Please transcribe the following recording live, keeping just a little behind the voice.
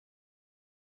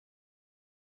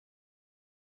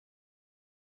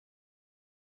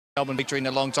Melbourne victory in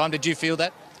a long time. Did you feel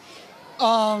that?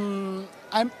 I'm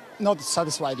not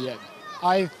satisfied yet.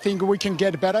 I think we can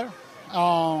get better.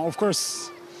 Of course,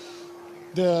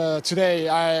 today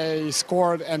I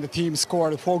scored and the team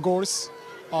scored 4 goals,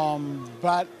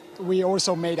 but we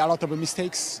also made a lot of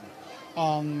mistakes.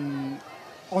 On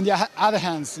the other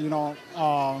hand,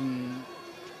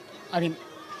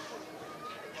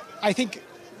 I think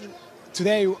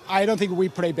today I don't think we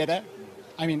play better.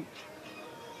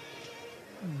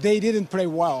 They didn't play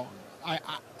well.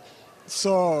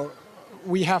 So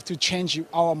we have to change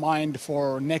our mind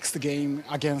for next game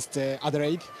against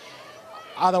Adelaide.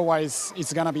 Otherwise,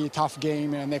 it's going to be a tough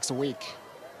game next week.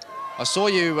 I saw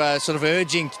you sort of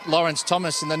urging Lawrence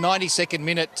Thomas in the 92nd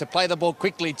minute to play the ball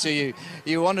quickly to you.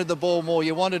 You wanted the ball more,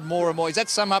 you wanted more and more. Does that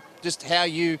sum up just how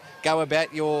you go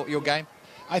about your game?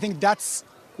 I think that's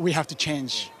we have to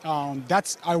change.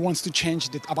 That's I want to change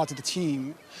about the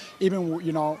team. Even,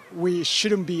 we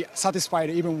shouldn't be satisfied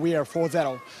even we are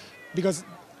 4-0. Because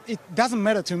it doesn't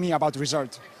matter to me about the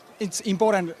result. It's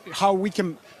important how we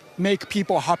can make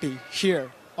people happy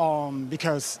here.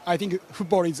 Because I think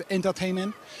football is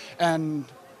entertainment, and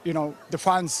the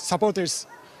fans, supporters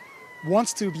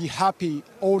wants to be happy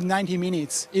all 90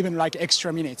 minutes, even like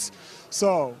extra minutes.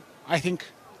 So I think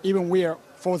even we are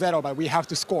 4-0, but we have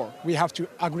to score. We have to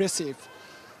aggressive.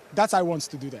 That's I want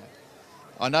to do that.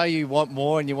 I know you want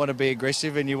more and you want to be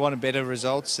aggressive and you want better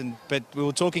results. But we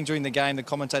were talking during the game, the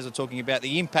commentators were talking about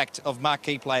the impact of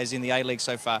marquee players in the A-League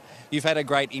so far. You've had a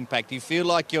great impact. Do you feel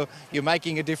like you're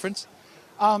making a difference?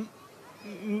 To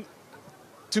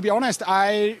be honest,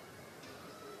 I'm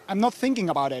not thinking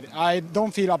about it. I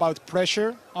don't feel about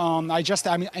pressure. I'm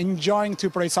enjoying to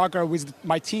play soccer with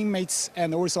my teammates,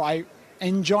 and also I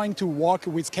enjoying to work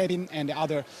with Kevin and the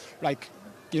other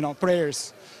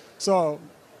players. So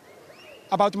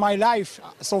about my life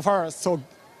so far, so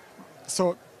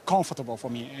comfortable for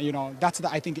me. That's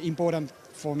I think important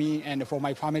for me and for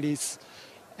my families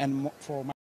and for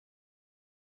my.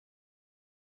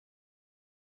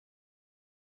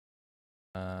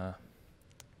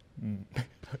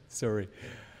 Sorry.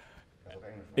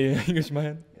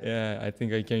 Englishman? Yeah, I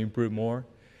think I can improve more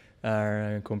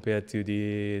compared to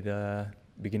the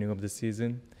beginning of the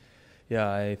season. Yeah,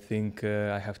 I think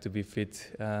I have to be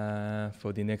fit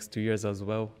for the next 2 years as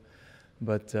well.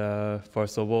 But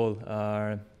first of all,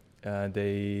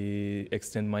 they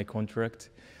extend my contract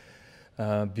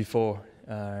before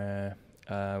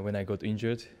when I got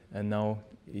injured, and now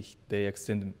they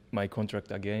extend my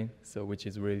contract again. So, which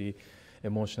is really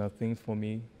emotional thing for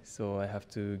me. So I have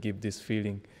to give this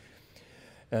feeling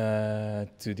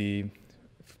to the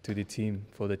team,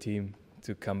 for the team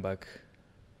to come back.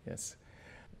 Yes.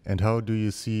 And how do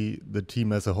you see the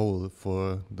team as a whole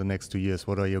for the next 2 years?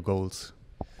 What are your goals?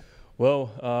 Well,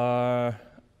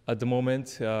 at the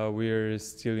moment we're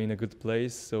still in a good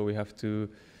place, so we have to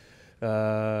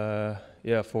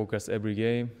focus every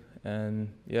game. And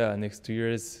next 2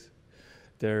 years,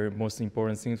 the most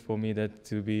important things for me that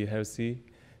to be healthy.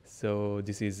 So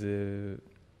this is the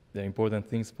important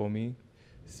things for me.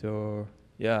 So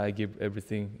I give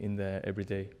everything in the every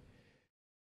day.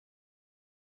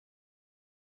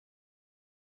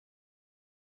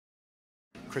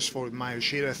 Chris Ford with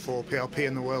Yoshida for PLP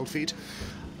in the World Feed.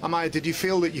 Amaya, did you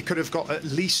feel that you could have got at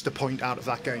least a point out of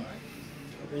that game?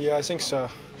 Yeah, I think so.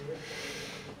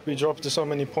 We dropped so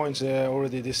many points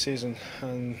already this season,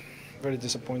 and very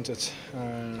disappointed.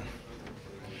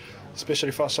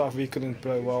 Especially first half, we couldn't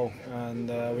play well, and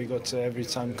we got every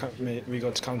time we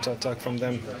got counter attack from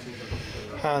them.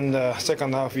 And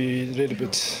second half, we a little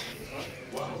bit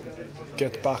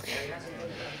get back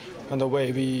on the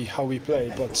way how we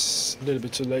play, but a little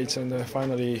bit too late. And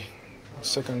finally,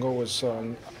 second goal was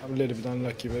a little bit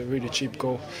unlucky, but really cheap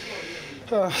goal.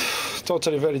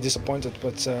 Totally very disappointed,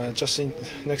 but just in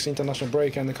next international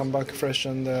break and come back fresh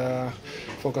and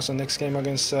focus on next game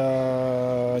against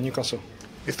Newcastle.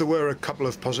 If there were a couple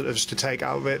of positives to take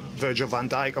out of it, Virgil van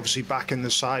Dijk obviously back in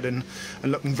the side and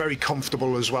looking very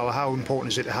comfortable as well. How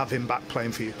important is it to have him back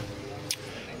playing for you?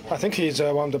 I think he's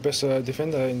one of the best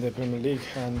defender in the Premier League,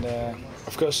 and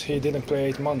of course he didn't play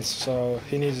 8 months, so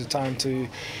he needs the time to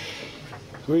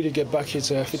really get back his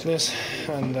fitness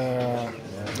and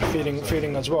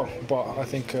feeling as well. But I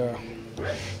think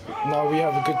now we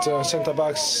have a good centre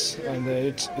backs, and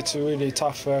it's a really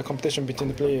tough competition between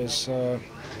the players.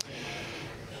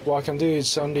 What I can do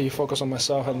is only focus on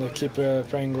myself and keep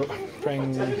playing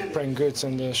good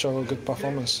and show a good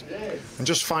performance. And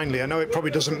just finally, I know it probably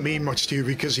doesn't mean much to you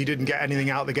because he didn't get anything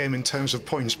out of the game in terms of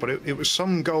points, but it was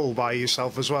some goal by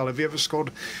yourself as well. Have you ever scored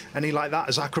any like that,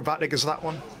 as acrobatic as that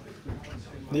one?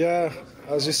 Yeah,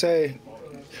 as you say,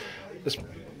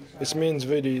 it means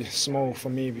really small for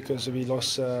me because we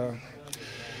lost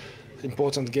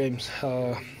important games.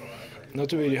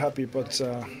 Not really happy, but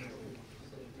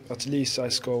at least I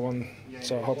score one.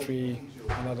 So hopefully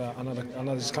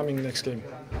another is coming next game.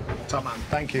 Top man,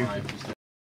 thank you.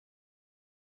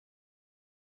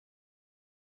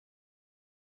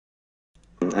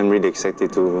 I'm really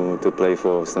excited to play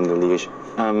for Standard Liège.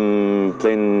 I'm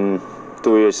playing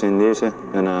 2 years in Liège,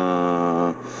 and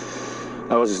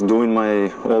I was doing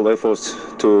my all efforts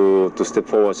to step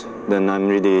forward. Then I'm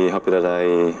really happy that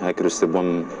I could step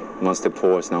one step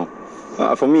forward now.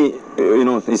 For me,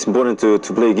 it's important to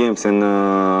play games, and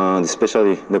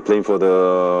especially playing for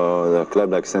the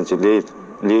club like Standard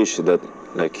Liège that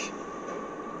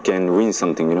can win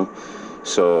something,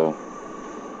 So.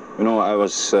 I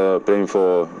was playing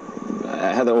for.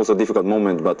 I had also a difficult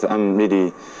moment, but I'm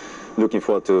really looking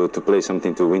forward to play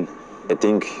something to win. I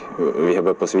think we have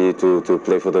a possibility to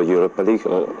play for the Europa League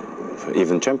or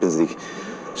even Champions League.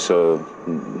 So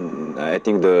I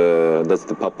think that's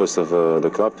the purpose of the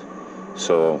club.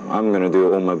 So I'm gonna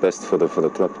do all my best for the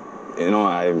club.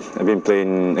 I've been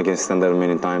playing against Standard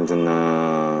many times, and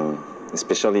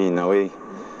especially in away.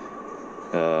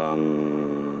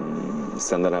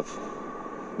 Standard have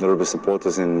a lot of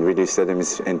supporters, and really stadium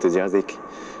is enthusiastic.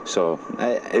 So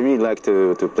I really like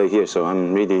to play here. So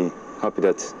I'm really happy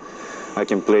that I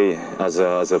can play as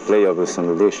a player of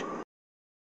Standard Liège.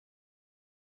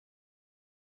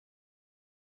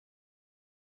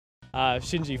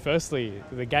 Shinji, firstly,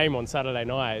 the game on Saturday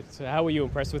night, how were you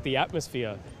impressed with the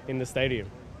atmosphere in the stadium?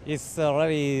 It's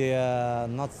really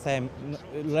not same,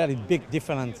 really big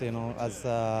difference, as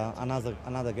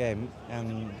another game,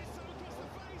 and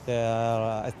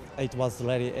it was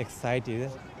really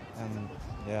excited, and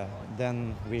yeah,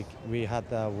 then we had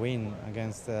a win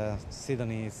against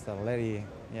Sydney. It's really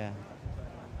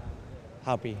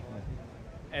happy.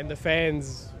 And the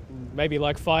fans, maybe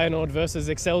like Feyenoord versus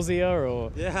Excelsior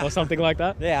or something like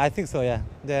that? Yeah, I think so. Yeah,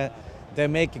 they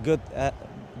make a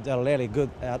really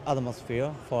good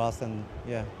atmosphere for us, and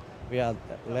yeah, we are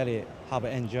really have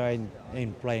enjoyed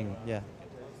in playing. Yeah.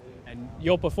 And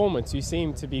your performance, you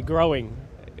seem to be growing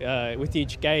with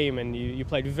each game, and you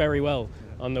played very well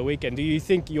on the weekend. Do you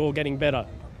think you're getting better?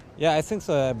 Yeah, I think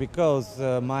so, because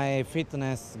my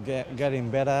fitness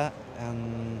getting better,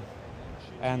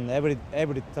 and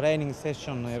every training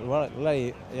session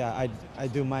really, I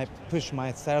do push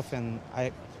myself, and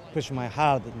I push my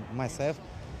hard myself,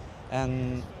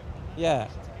 and yeah,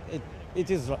 it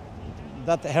is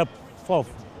that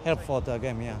helpful the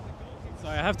game. Yeah. So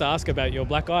I have to ask about your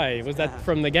black eye. Was that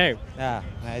from the game? Yeah,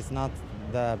 it's not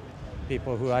the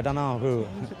people who, I don't know who,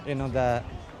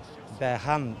 the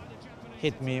hand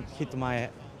hit my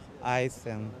eyes,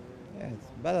 and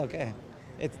but okay.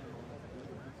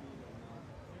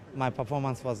 My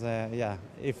performance was,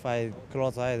 if I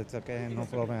close eyes, it's okay, no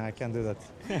problem, I can do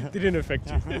that. Didn't affect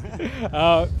you.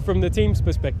 From the team's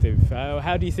perspective,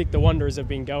 how do you think the Wanderers have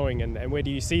been going, and where do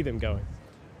you see them going?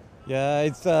 Yeah,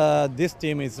 it's this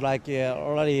team is like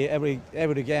already every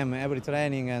game, every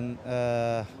training, and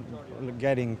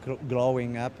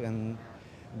growing up, and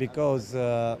because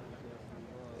our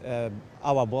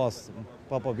boss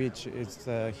Popovic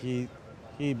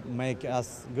he make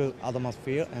us good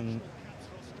atmosphere,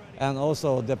 and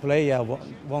also the player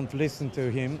won't listen to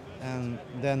him, and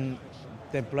then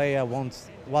the player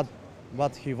wants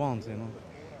what he wants,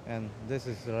 and this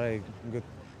is really good.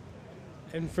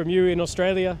 And from you in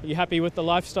Australia, are you happy with the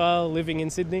lifestyle living in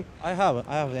Sydney? I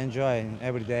have enjoyed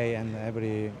every day and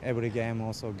every game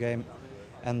also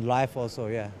and life also.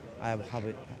 Yeah, I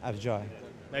have joy.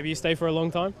 Maybe you stay for a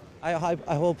long time? I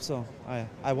hope so.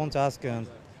 I want to ask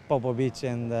Popovic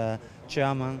and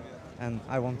chairman, and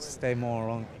I want to stay more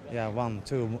long. Yeah, 1,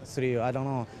 2, 3. I don't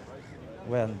know.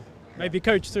 Well, maybe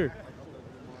coach too.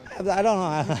 I don't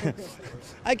know.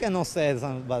 I cannot say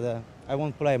something, but I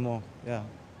want to play more. Yeah.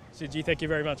 Shinji, thank you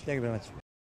very much. Thank you very much.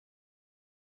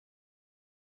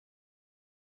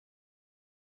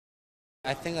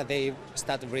 I think that they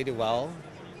started really well,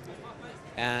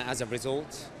 and as a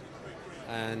result,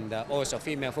 and also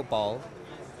female football,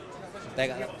 they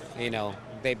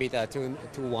beat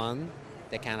 2-1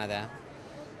 the Canada,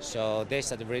 so they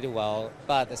started really well.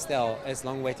 But still, it's a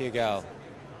long way to go.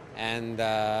 And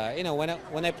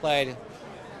when I played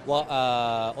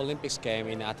Olympics game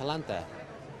in Atlanta,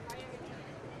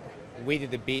 we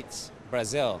did beat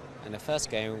Brazil in the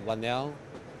first game 1-0,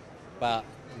 but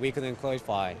we couldn't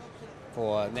qualify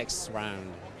for next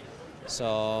round.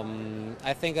 So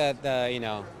I think that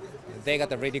they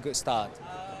got a really good start,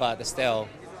 but still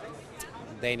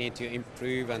they need to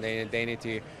improve, and they need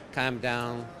to calm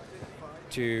down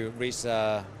to reach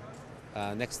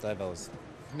next levels.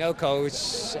 No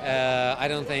coach. I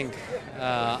don't think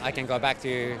I can go back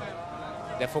to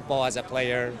the football as a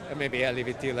player. Maybe a little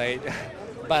bit too late.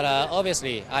 But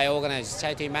obviously, I organize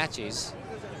charity matches,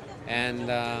 and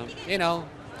you know,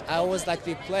 I always like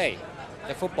to play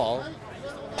the football,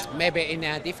 maybe in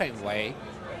a different way.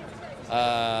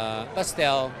 But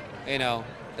still, you know,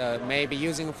 maybe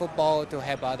using football to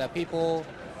help other people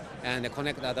and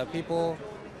connect other people.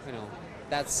 You know,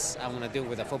 that's I want to do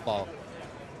with the football.